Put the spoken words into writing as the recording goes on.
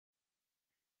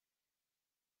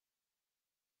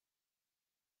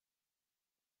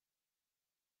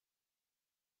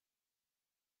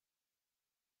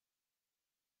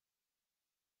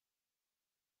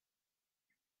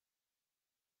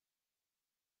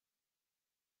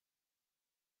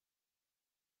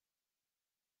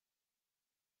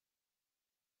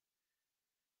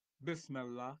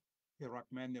Bismillah,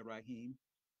 Rahman Rahim,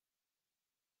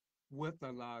 with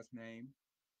Allah's name,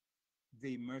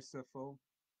 the merciful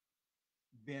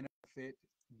benefit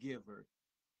giver,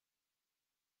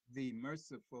 the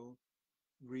merciful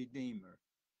redeemer.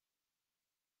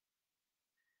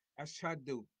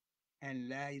 Ashhadu and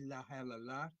la ilaha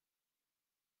illallah,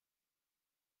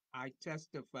 I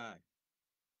testify.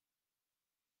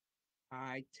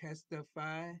 I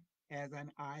testify as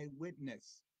an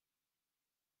eyewitness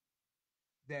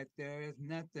that there is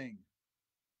nothing,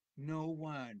 no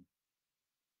one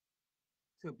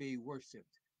to be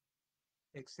worshiped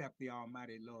except the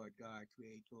Almighty Lord God,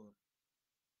 Creator.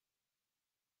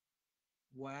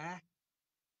 Why?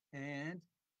 And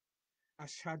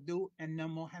Ashhadu anna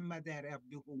Muhammadan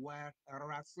abduhu wa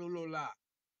rasulullah.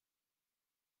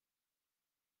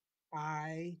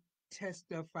 I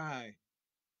testify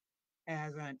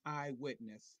as an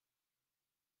eyewitness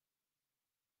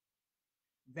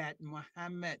that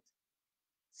Muhammad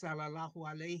sallallahu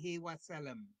alaihi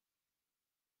wasallam,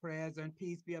 prayers and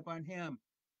peace be upon him,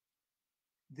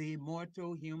 the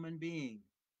immortal human being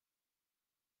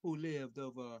who lived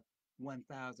over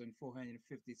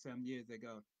 1,450 some years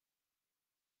ago.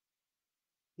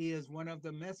 He is one of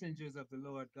the messengers of the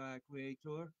Lord God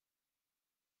Creator,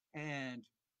 and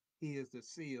he is the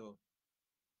seal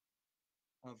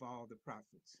of all the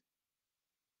prophets.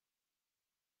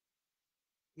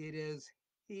 It is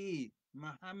he,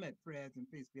 Muhammad, prayers and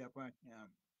peace be upon him.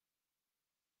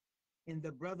 In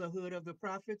the brotherhood of the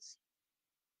prophets,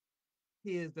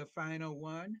 he is the final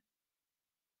one.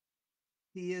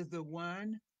 He is the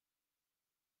one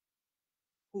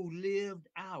who lived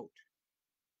out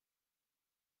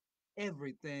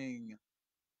everything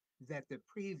that the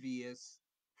previous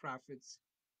prophets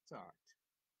taught.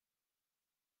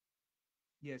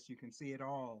 Yes, you can see it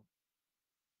all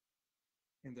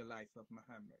in the life of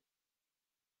Muhammad.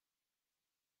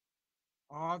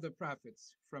 All the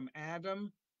prophets from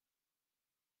Adam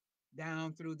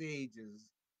down through the ages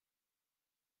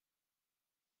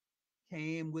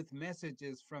came with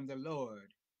messages from the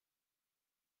Lord.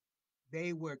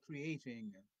 They were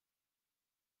creating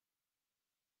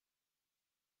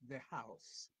the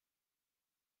house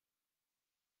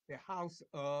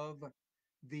of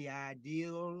the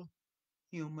ideal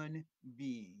human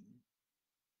being,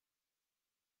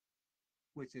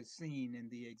 which is seen in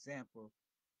the example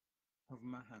of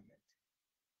Muhammad.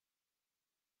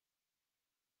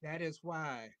 That is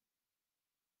why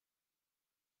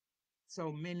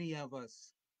so many of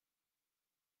us,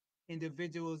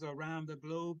 individuals around the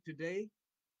globe today,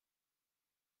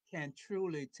 can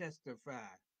truly testify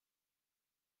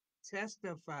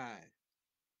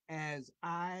as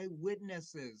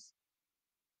eyewitnesses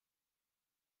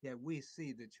that we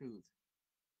see the truth.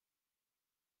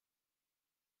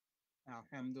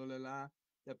 Alhamdulillah,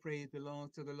 the praise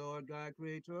belongs to the Lord God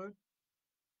Creator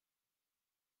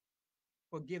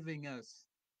for giving us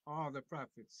all the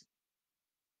prophets,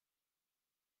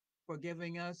 for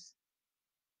giving us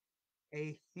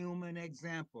a human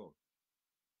example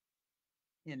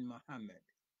in Muhammad,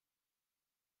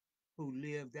 who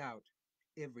lived out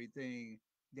everything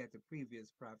that the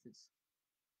previous prophets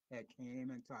had came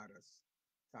and taught us,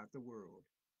 taught the world.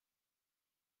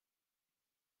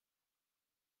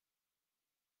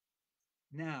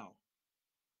 Now,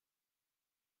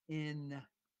 in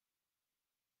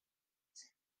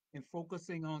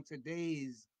focusing on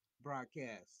today's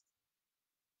broadcast,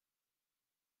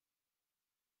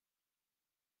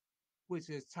 which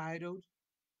is titled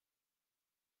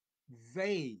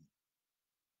They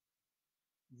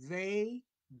They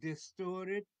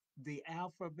Distorted the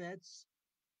Alphabets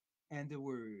and the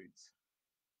Words.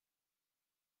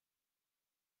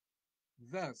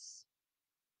 Thus,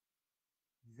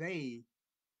 they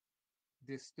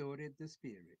distorted the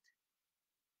spirit.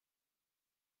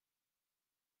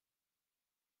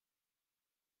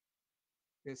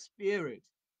 The spirit,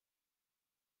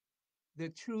 the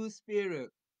true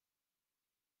spirit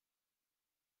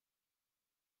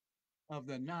of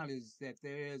the knowledge that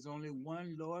there is only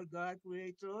one Lord God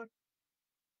Creator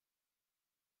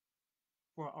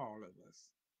for all of us.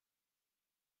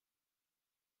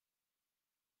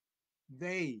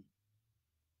 They,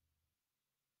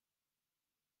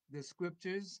 the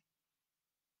scriptures,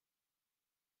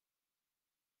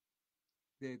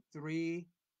 the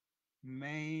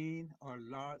main or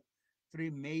large, three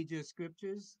major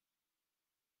scriptures,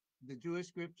 the Jewish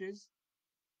scriptures,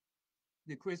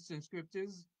 the Christian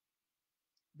scriptures,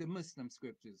 the Muslim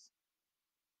scriptures.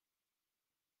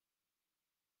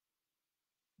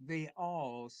 They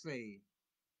all say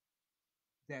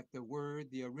that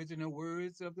the original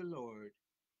words of the Lord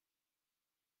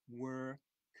were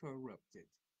corrupted.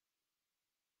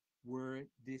 were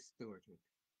distorted,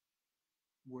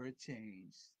 were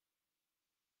changed.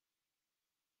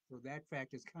 So that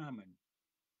fact is common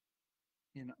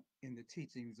in, in the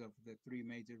teachings of the three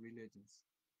major religions.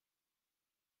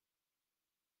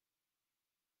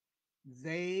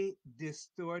 They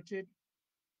distorted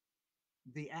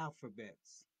the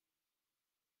alphabets.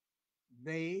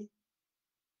 They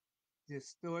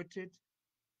distorted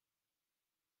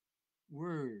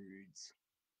words.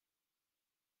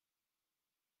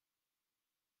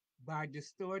 By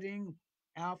distorting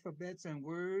alphabets and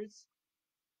words,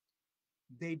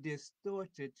 they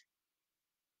distorted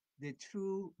the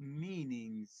true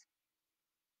meanings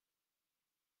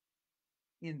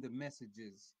in the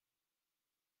messages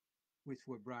which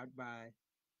were brought by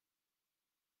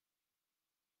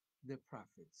the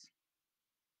prophets.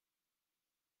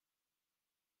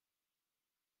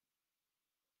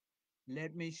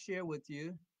 Let me share with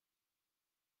you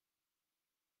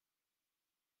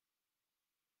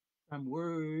some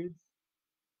words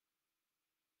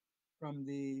from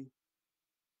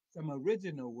some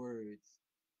original words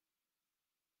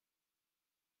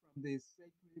from the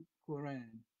sacred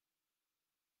Quran.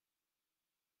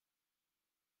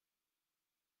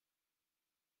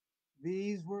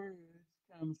 These words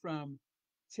come from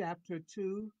chapter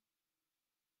 2,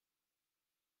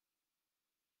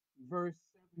 verse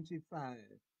 75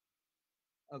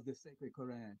 of the sacred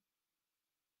Quran.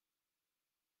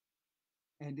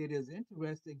 And it is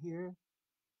interesting here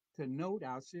to note,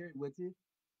 I'll share it with you.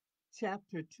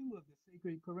 Chapter 2 of the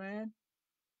sacred Quran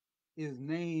is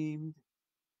named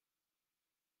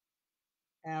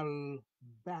Al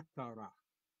Baqarah.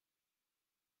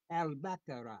 Al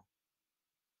Baqarah,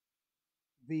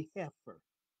 the heifer.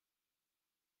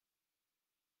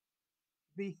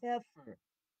 The heifer,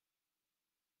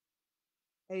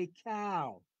 a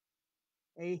cow,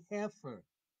 a heifer.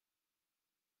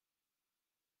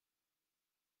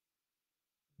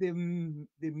 The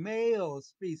male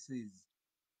species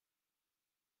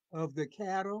of the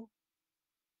cattle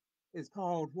is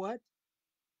called what?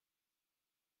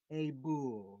 A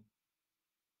bull.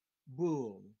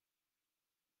 Bull.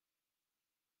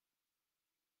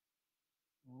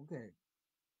 Okay.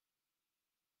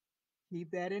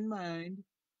 Keep that in mind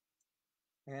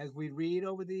as we read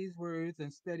over these words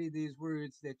and study these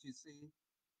words that you see,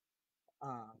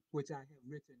 which I have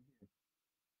written here.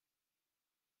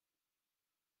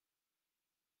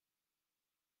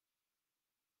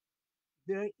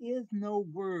 There is no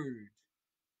word,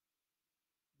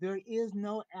 there is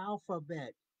no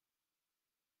alphabet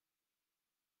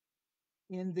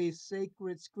in the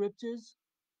sacred scriptures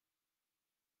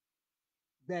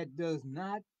that does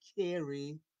not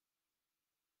carry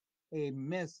a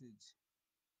message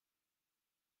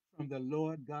from the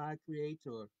Lord God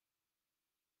Creator.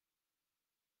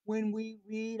 When we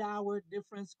read our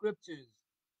different scriptures,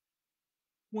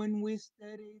 when we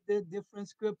study the different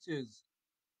scriptures,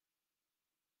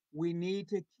 we need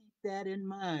to keep that in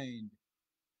mind.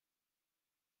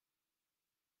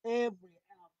 Every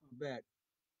alphabet,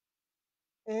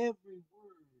 every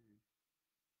word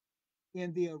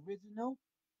in the original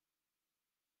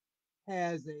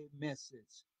has a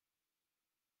message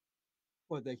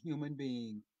for the human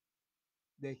being,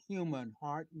 the human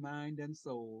heart, mind, and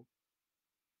soul.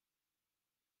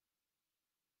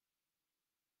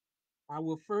 I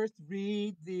will first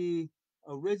read the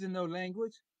original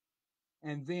language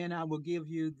and then I will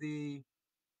give you the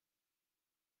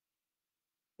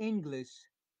English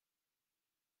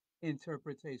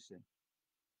interpretation.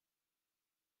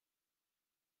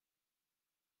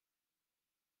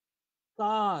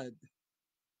 God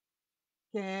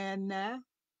kana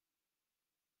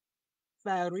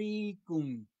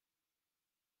farikum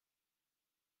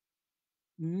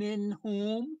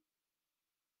minhum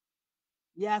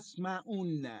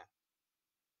yasma'unna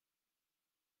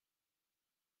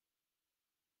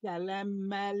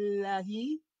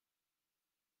kalamallahi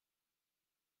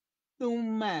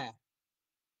thumma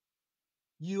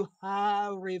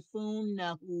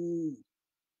yuharifunahu.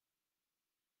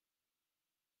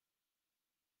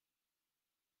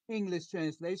 English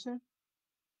translation.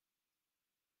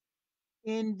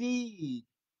 Indeed,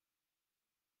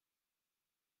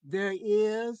 there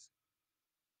is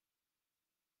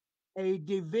a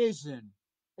division,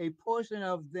 a portion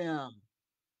of them.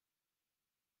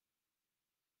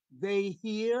 They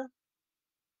hear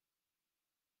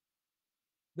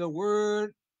the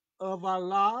word of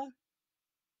Allah,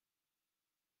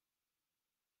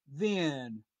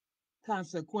 then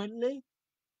consequently,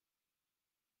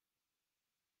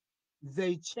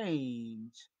 they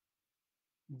change,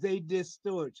 they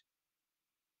distort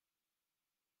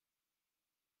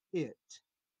it,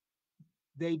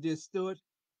 they distort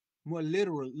More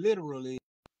literally,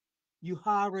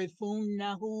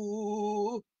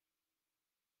 Yuharifunahu,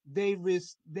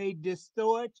 they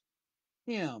distort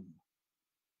him.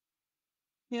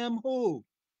 Him who?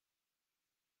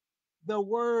 The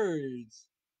words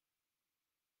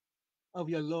of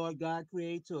your Lord God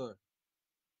Creator.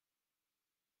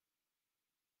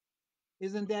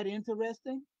 Isn't that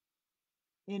interesting?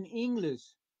 In English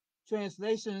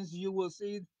translations, you will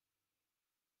see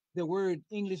the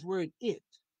English word it.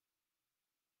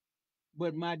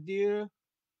 But my dear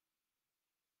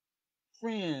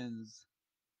friends,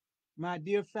 my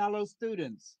dear fellow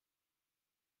students,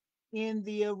 in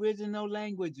the original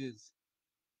languages,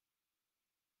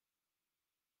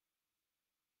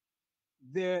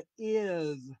 there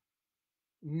is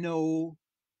no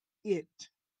it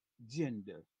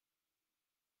gender.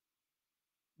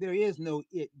 There is no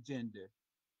it gender.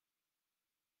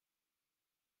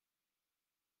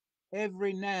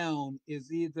 Every noun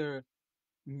is either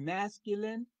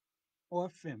masculine or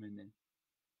feminine.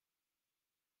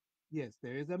 Yes,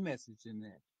 there is a message in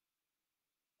that.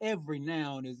 Every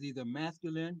noun is either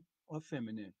masculine or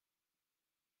feminine.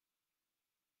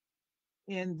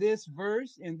 In this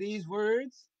verse, in these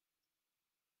words,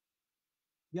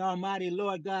 the Almighty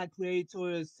Lord God Creator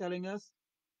is telling us,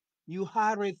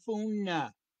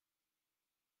 Yuharifuna.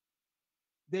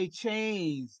 They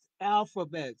changed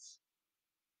alphabets.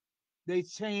 They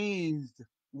changed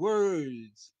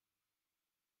words.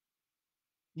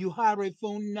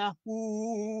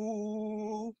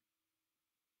 Yuharifunahu.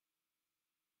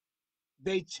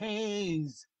 They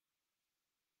changed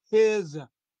his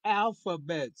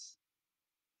alphabets.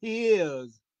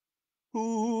 His,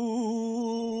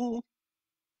 who,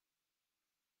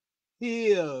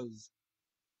 his,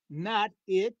 not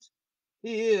it,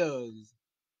 his,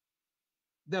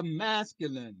 the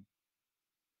masculine.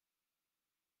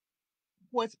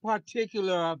 What's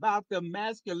particular about the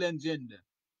masculine gender?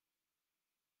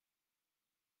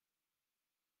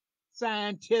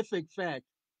 Scientific fact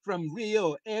from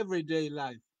real everyday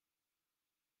life.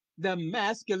 The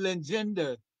masculine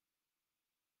gender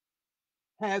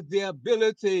has the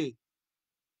ability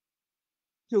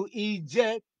to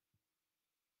eject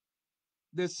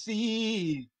the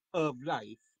seed of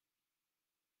life.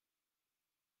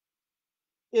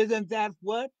 Isn't that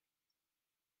what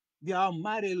the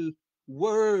almighty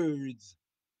words,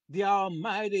 the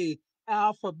almighty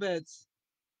alphabets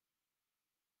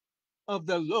of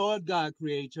the Lord God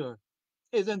Creator?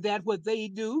 Isn't that what they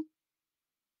do?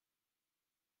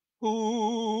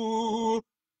 Who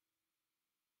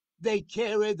they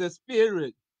carry the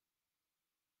spirit,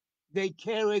 they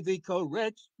carry the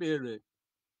correct spirit.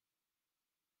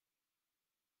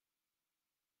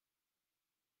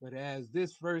 But as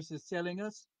this verse is telling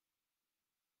us,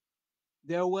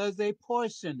 there was a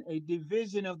portion, a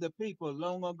division of the people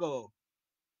long ago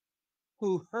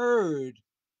who heard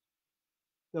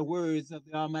the words of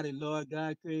the Almighty Lord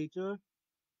God Creator,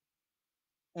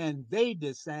 and they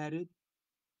decided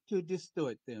to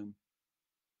distort them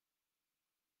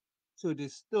so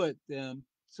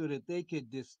that they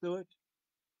could distort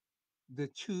the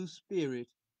true spirit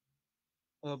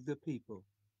of the people.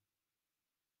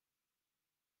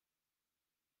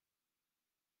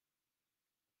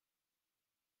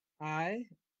 I,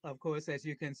 of course, as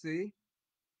you can see,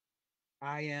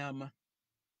 I am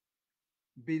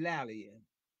Bilalian.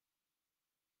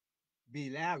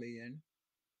 Bilalian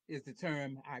is the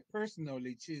term I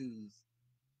personally choose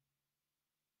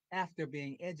after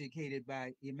being educated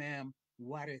by Imam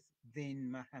Warith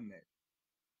bin Muhammad,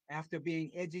 after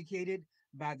being educated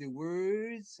by the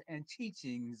words and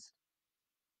teachings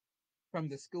from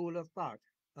the school of thought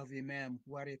of Imam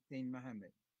Warith bin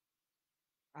Muhammad.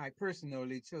 I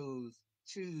personally choose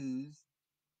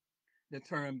the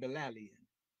term Bilalian.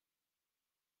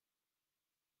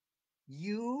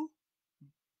 You,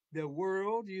 the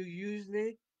world, you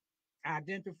usually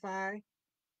identify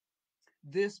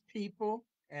this people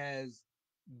as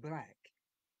black.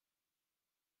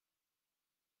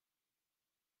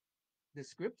 The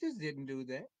scriptures didn't do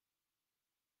that.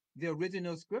 The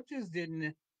original scriptures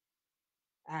didn't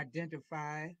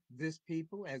identify this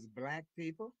people as black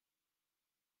people.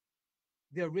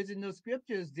 The original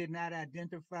scriptures did not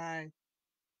identify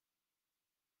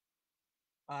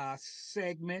a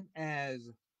segment as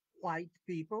white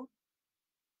people.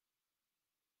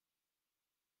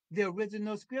 The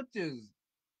original scriptures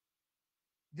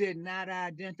did not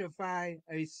identify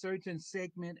a certain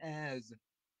segment as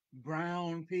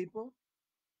brown people,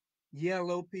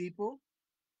 yellow people,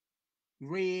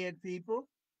 red people.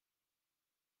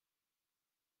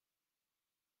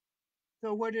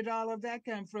 So, where did all of that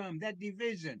come from? That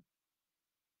division.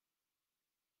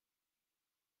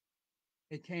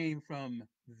 It came from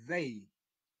they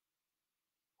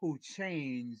who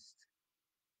changed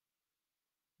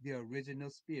the original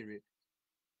spirit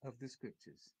of the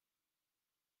scriptures.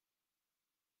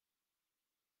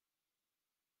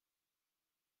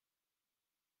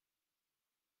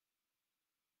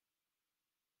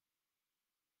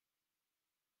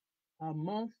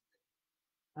 Amongst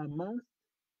amongst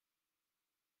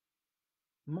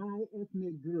my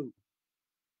ethnic group,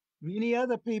 many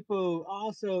other people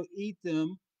also eat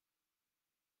them,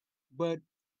 but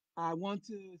I want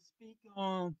to speak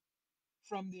on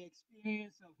from the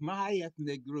experience of my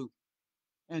ethnic group,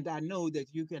 and I know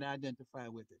that you can identify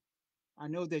with it. I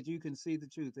know that you can see the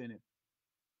truth in it.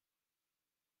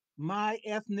 My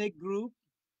ethnic group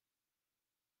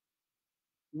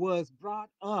was brought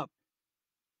up,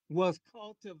 was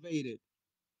cultivated,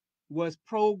 was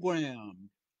programmed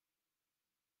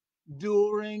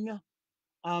during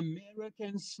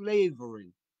American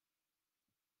slavery,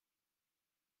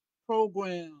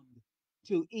 programmed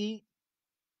to eat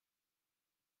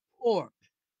pork,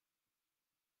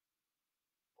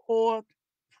 pork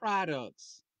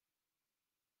products.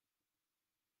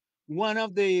 One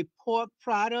of the pork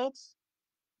products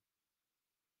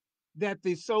that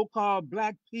the so called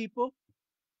black people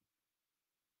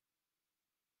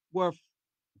were,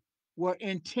 were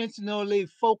intentionally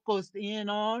focused in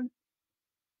on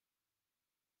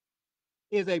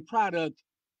is a product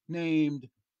named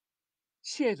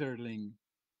chitterling.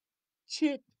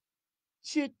 Chit,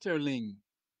 chitterling.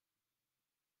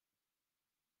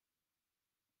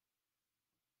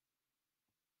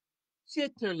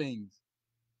 Chitterlings.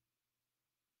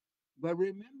 But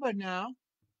remember now,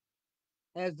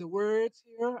 as the words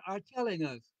here are telling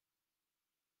us,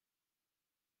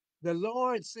 the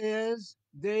Lord says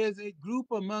there is a group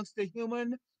amongst the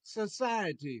human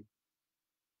society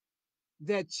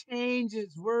that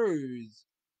changes words,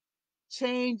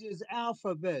 changes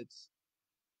alphabets.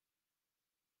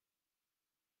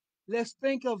 Let's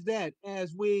think of that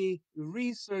as we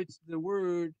research the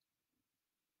word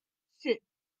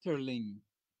chitterling.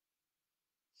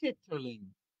 Chitterling.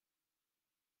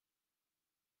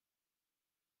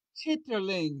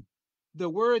 Chitterling. The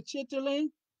word chitterling,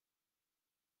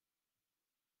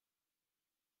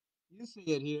 you see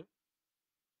it here.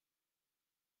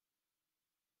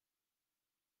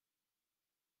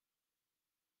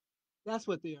 That's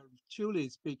what they are truly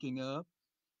speaking of.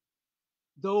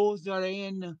 Those that are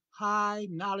in high,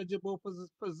 knowledgeable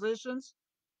positions,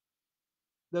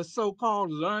 the so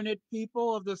called learned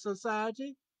people of the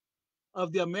society,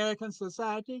 of the American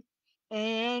society,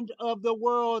 and of the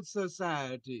world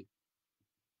society.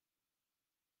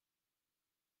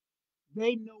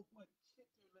 They know what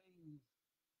chitterlings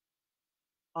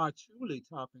are truly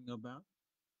talking about.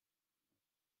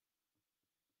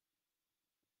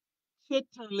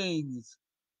 Chitterlings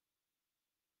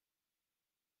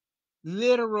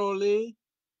literally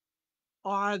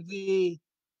are the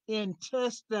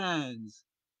intestines,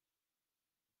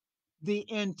 the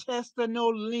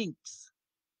intestinal links,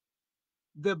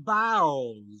 the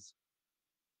bowels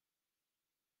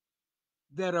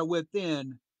that are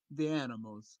within the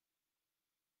animals.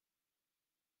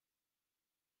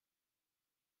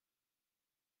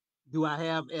 Do I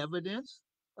have evidence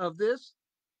of this?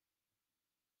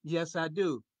 Yes, I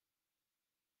do.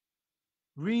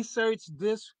 Research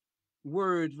this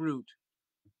word root,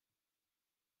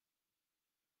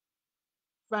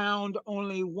 found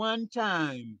only one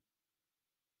time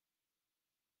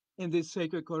in the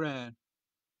sacred Quran.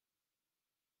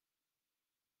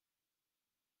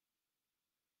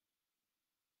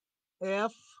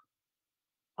 F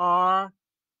R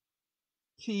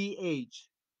T H.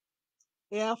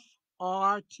 F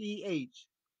R T H.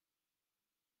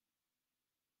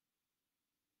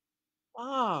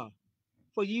 Ah,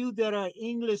 for you that are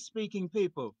English speaking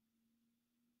people,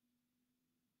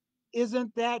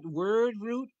 isn't that word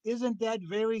root? Isn't that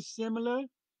very similar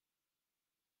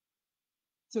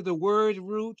to the word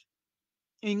root,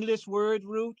 English word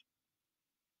root?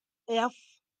 F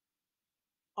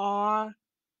R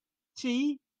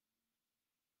T,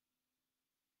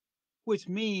 which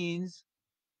means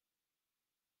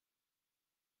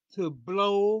to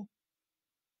blow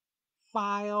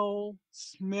foul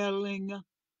smelling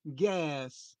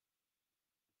gas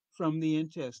from the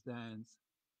intestines,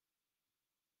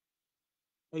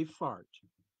 a fart.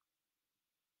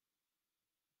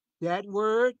 That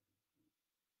word,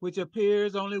 which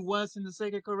appears only once in the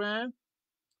sacred Quran,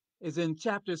 is in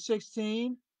chapter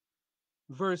 16,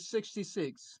 verse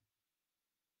 66.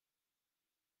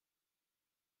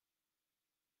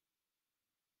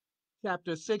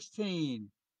 Chapter 16,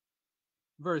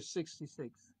 verse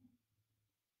 66.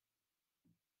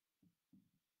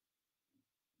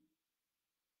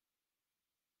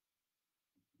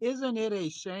 Isn't it a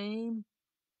shame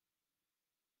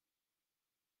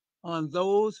on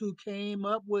those who came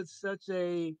up with such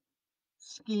a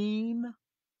scheme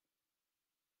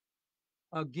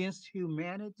against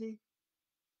humanity,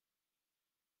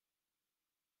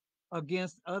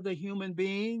 against other human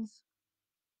beings?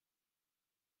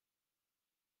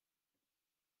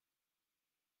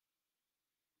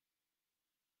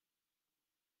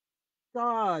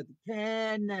 God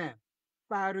can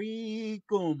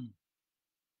farikum.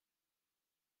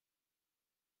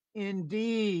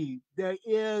 Indeed, there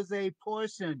is a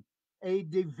portion, a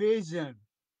division,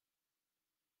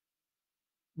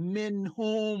 min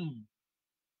whom,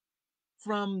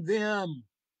 from them,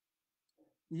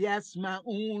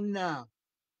 yasma'una,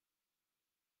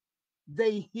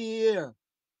 they hear,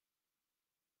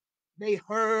 they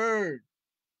heard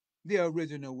the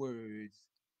original words.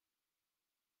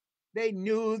 They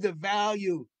knew the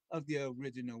value of the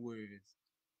original words.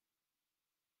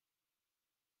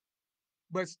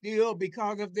 But still,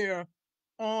 because of their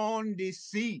own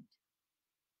deceit,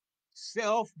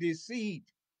 self deceit,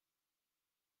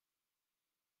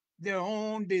 their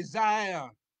own desire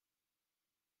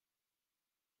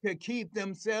to keep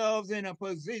themselves in a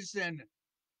position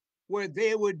where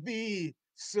they would be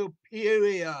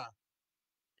superior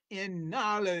in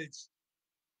knowledge,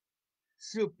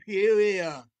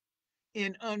 superior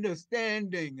in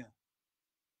understanding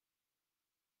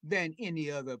than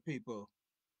any other people.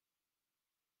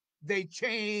 They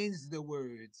changed the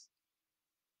words.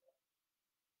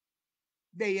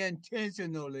 They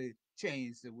intentionally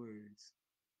changed the words.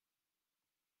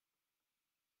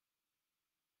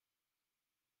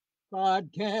 God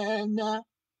can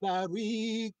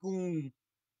farikum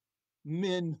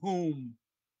minhum.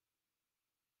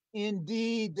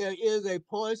 Indeed, there is a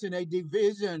portion, a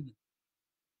division,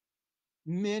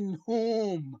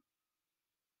 minhum,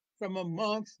 from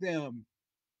amongst them,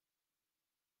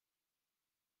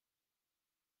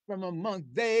 from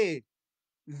amongst they,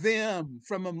 them,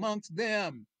 from amongst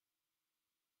them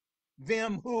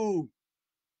who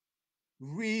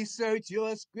research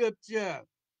your scripture,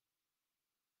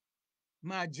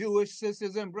 my Jewish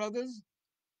sisters and brothers,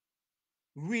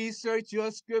 research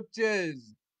your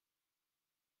scriptures,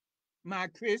 my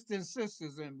Christian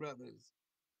sisters and brothers,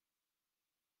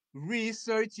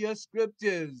 research your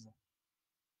scriptures,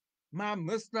 my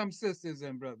Muslim sisters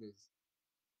and brothers.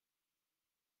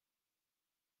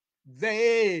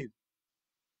 They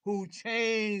who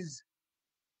change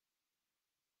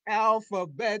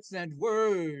alphabets and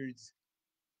words,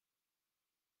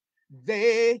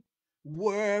 they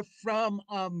were from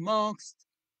amongst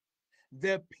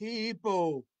the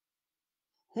people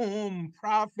whom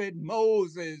Prophet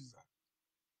Moses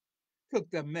took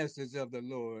the message of the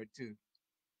Lord to.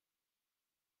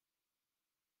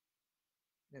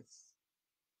 That's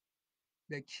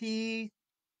the key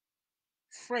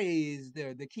phrase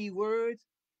there, the key words,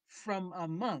 from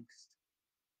amongst.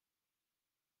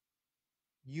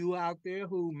 You out there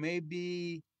who may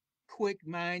be quick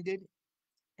minded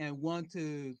and want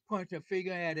to point a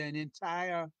finger at an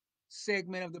entire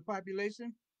segment of the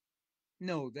population?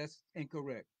 No, that's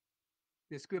incorrect.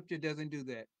 The scripture doesn't do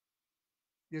that.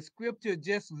 The scripture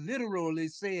just literally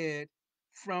said,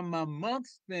 from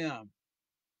amongst them,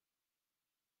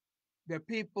 the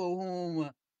people whom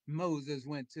Moses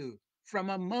went to, from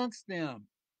amongst them.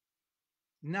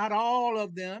 Not all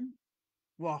of them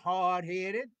were hard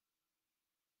headed,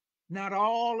 not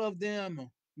all of them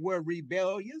were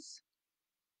rebellious.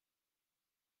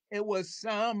 It was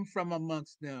some from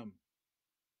amongst them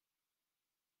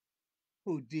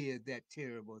who did that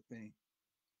terrible thing.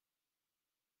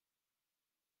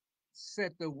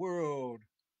 Set the world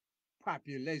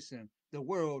population, the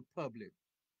world public,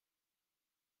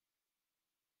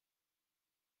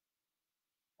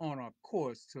 on a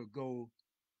course to go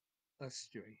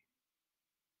astray.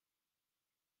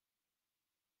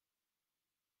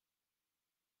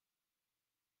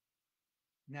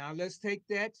 Now let's take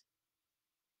that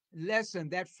lesson,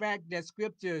 that fact that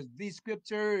scriptures, these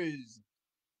scriptures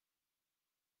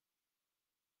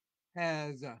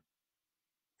has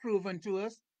proven to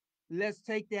us. Let's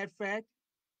take that fact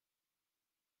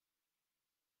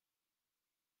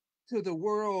to the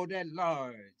world at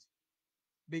large.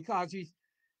 Because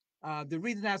the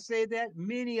reason I say that,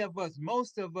 many of us,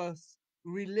 most of us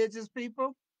religious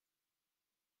people,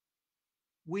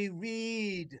 we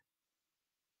read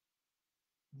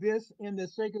this in the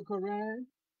sacred Quran.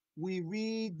 We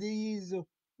read these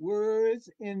words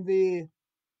in the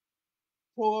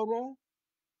Torah,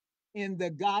 in the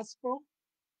gospel,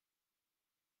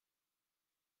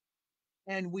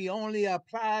 and we only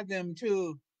apply them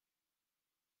to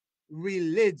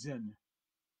religion.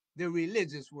 the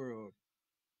religious world.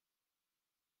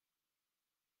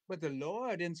 But the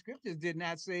Lord in scriptures did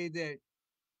not say that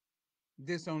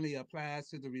this only applies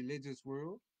to the religious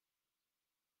world.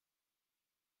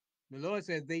 The Lord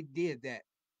said they did that.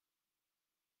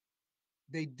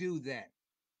 They do that.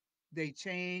 They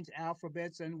change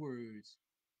alphabets and words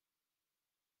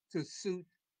to suit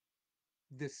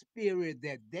the spirit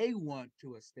that they want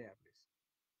to establish.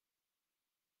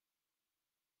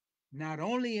 Not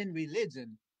only in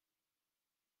religion,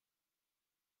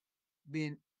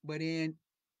 but in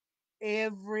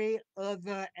every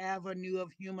other avenue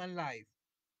of human life.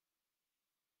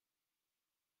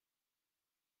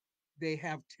 They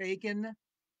have taken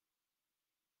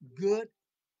good,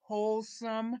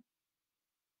 wholesome,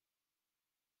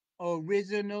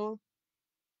 original,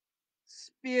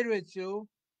 spiritual,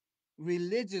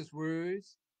 religious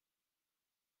words,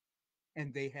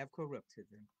 and they have corrupted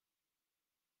them.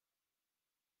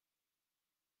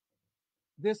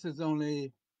 This is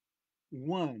only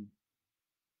one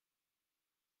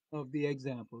of the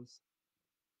examples.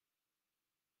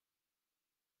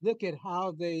 Look at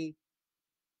how they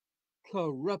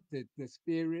corrupted the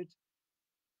spirit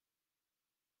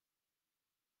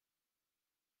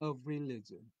of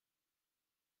religion.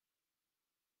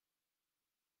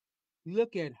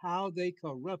 Look at how they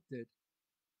corrupted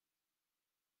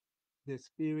the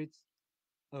spirits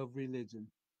of religion.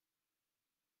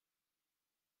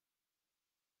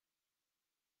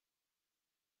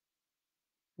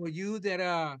 For you that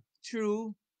are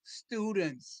true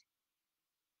students,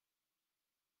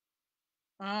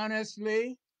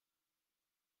 honestly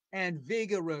and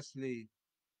vigorously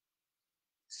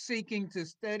seeking to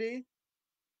study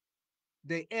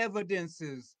the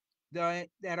evidences that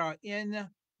are in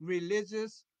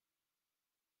religious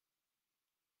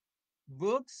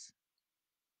books,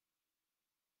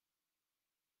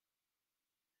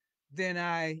 then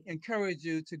I encourage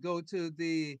you to go to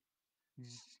the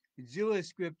Jewish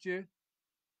scripture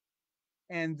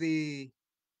and the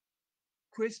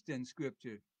Christian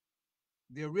scripture,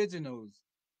 the originals.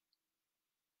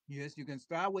 Yes, you can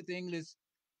start with English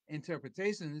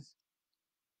interpretations,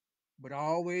 but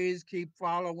always keep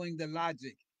following the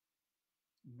logic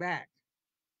back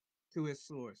to its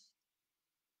source.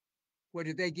 Where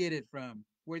did they get it from?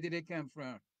 Where did it come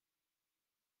from?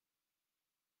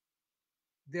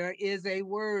 There is a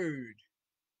word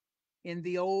in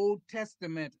the Old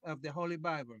Testament of the Holy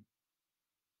Bible.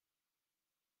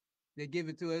 They give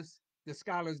it to us, the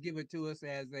scholars give it to us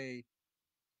as a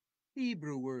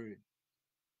Hebrew word.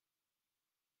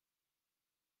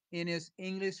 In its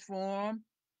English form,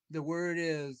 the word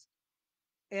is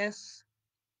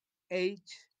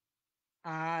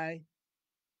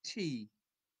Shit,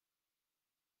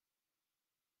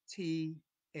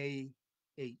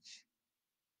 T-A-H.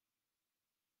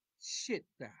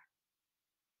 Shitta.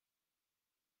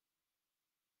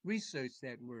 Research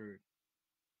that word.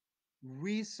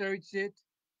 Research it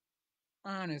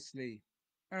honestly,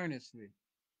 earnestly.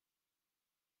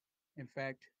 In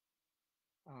fact,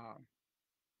 uh,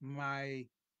 my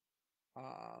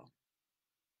uh,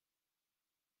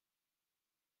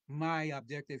 my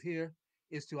objective here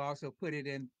is to also put it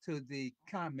into the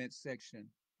comment section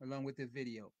along with the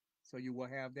video, so you will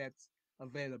have that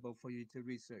available for you to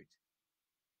research.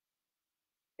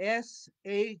 ShitTah.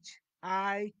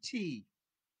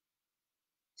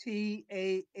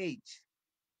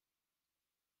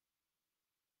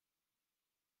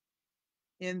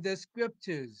 In the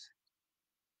scriptures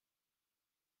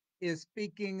is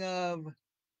speaking of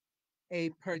a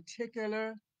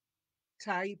particular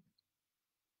type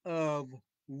of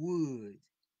wood.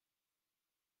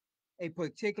 A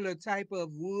particular type of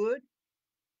wood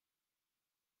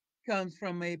comes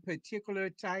from a particular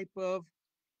type of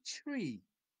tree.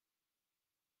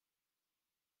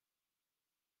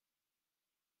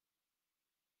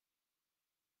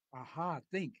 Aha,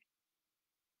 think.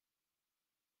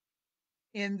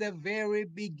 In the very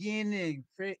beginning,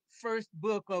 first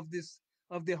book of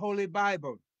the Holy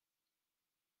Bible,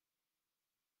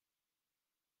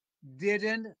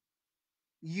 didn't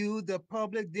you, the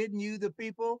public, didn't you, the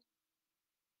people,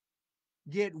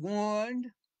 get warned?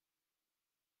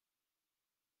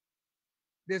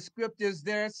 The scriptures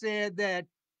there said that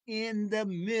in the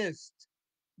mist,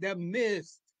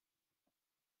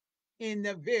 in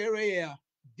the very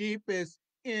deepest,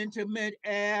 intimate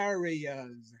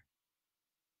areas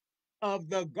of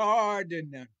the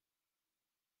garden,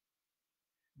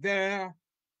 there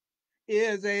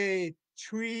is a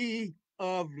tree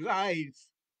of life,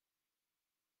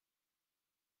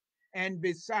 and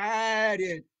beside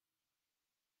it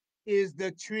is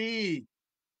the tree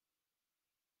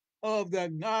of the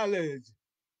knowledge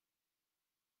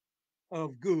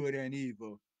of good and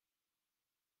evil.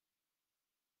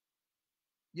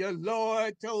 Your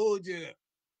Lord told you,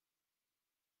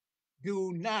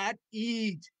 do not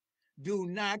eat, do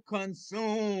not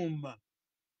consume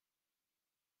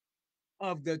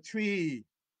of the tree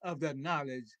of the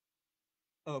knowledge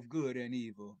of good and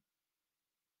evil,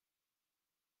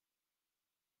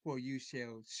 for you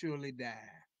shall surely die.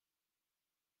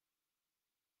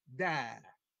 Die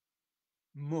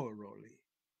morally,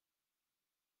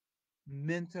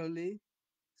 mentally,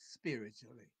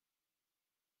 spiritually.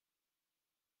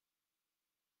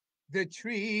 The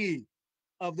tree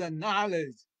of the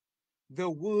knowledge, the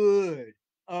wood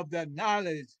of the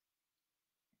knowledge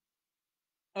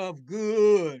of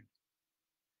good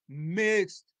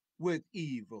mixed with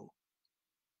evil.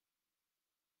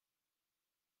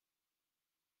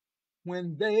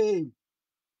 When they,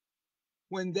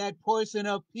 when that portion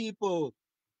of people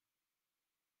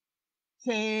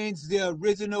changed the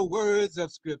original words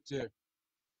of scripture,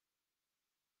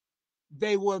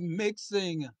 they were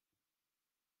mixing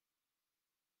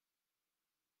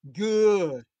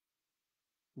good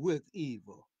with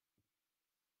evil.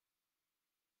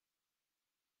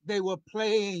 They were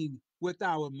playing with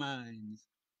our minds,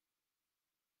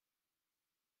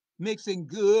 mixing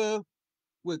good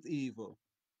with evil.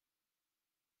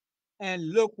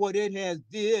 And look what it has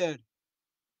did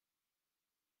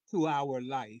to our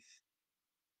life,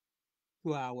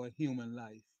 to our human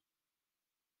life.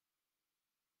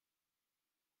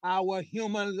 Our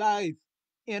human life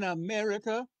in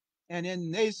America and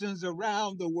in nations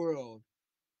around the world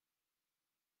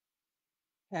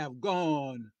have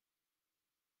gone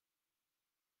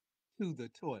to the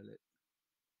toilet.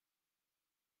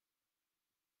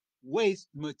 Waste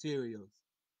materials.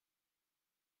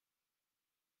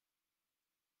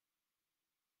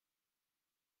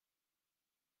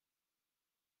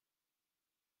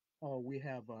 Oh, we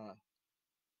have a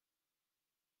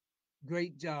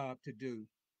great job to do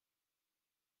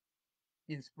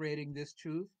in spreading this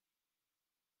truth.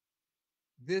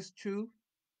 This truth,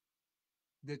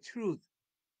 the truth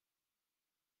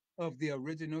of the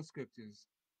original scriptures,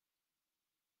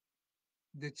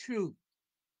 the truth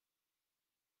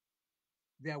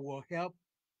that will help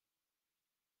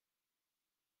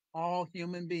all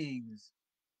human beings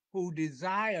who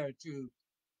desire to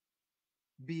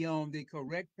be on the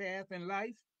correct path in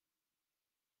life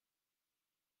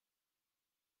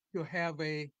to have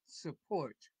a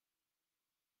support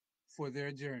for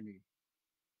their journey,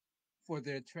 for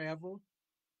their travel,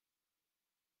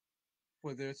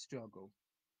 for their struggle.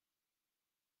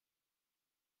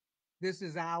 This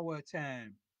is our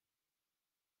time.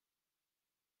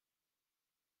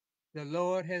 The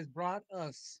Lord has brought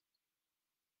us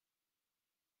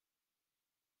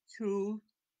true,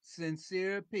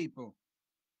 sincere people,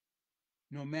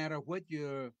 no matter what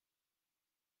your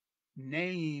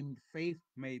named faith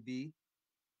may be.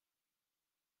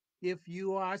 If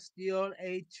you are still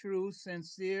a true,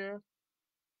 sincere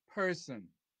person,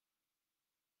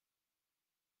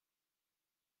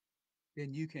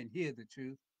 then you can hear the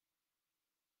truth.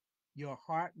 Your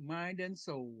heart, mind, and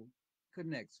soul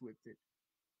connects with it.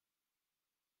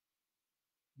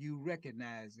 You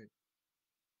recognize it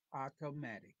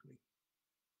automatically.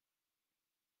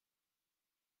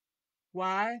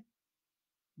 Why?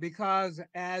 Because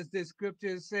as the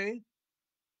scriptures say,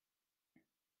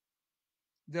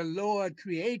 the Lord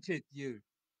created you.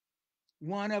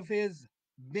 One of his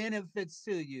benefits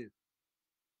to you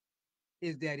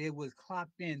is that it was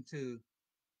clocked into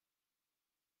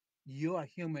your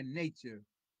human nature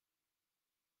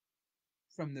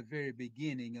from the very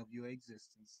beginning of your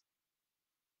existence.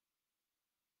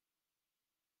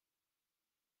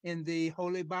 In the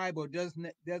Holy Bible, doesn't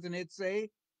it say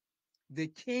the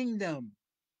kingdom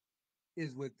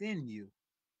is within you?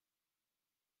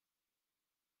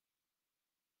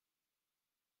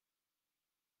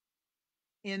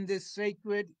 In the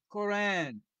sacred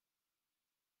Quran,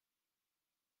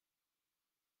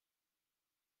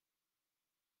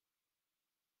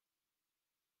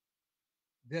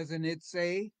 doesn't it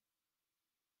say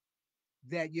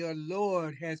that your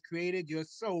Lord has created your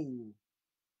soul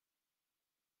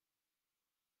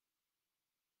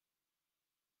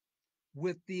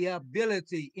with the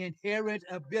ability, inherent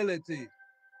ability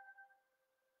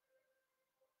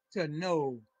to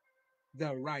know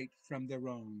the right from the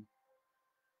wrong?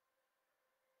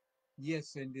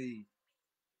 Yes, indeed.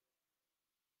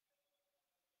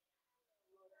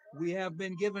 We have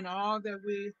been given all that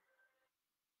we,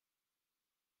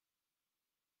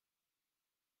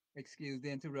 excuse the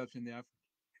interruption there,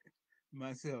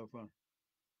 myself.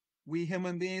 We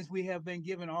human beings, we have been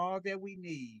given all that we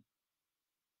need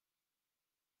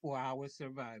for our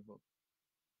survival.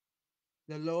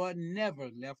 The Lord never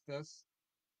left us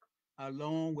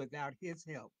alone without his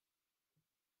help.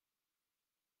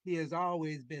 He has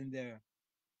always been there,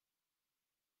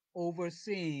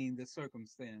 overseeing the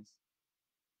circumstance,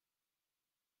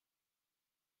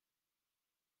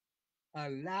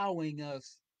 allowing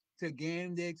us to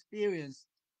gain the experience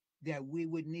that we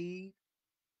would need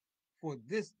for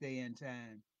this day and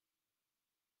time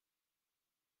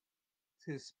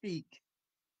to speak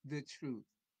the truth,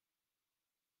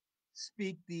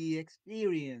 speak the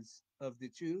experience of the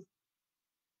truth,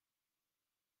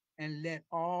 and let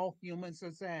all human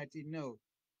society know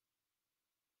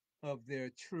of their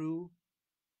true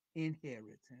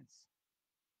inheritance.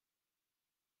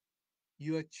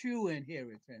 Your true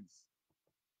inheritance,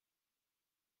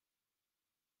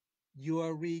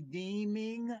 your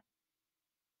redeeming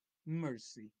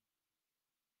mercy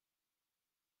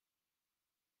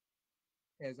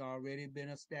has already been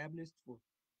established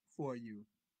for you.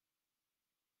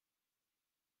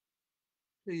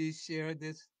 Please share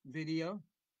this video.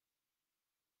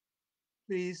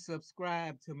 Please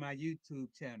subscribe to my YouTube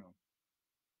channel.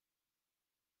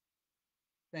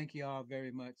 Thank you all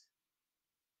very much.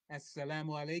 Assalamu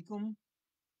alaikum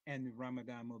and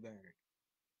Ramadan Mubarak.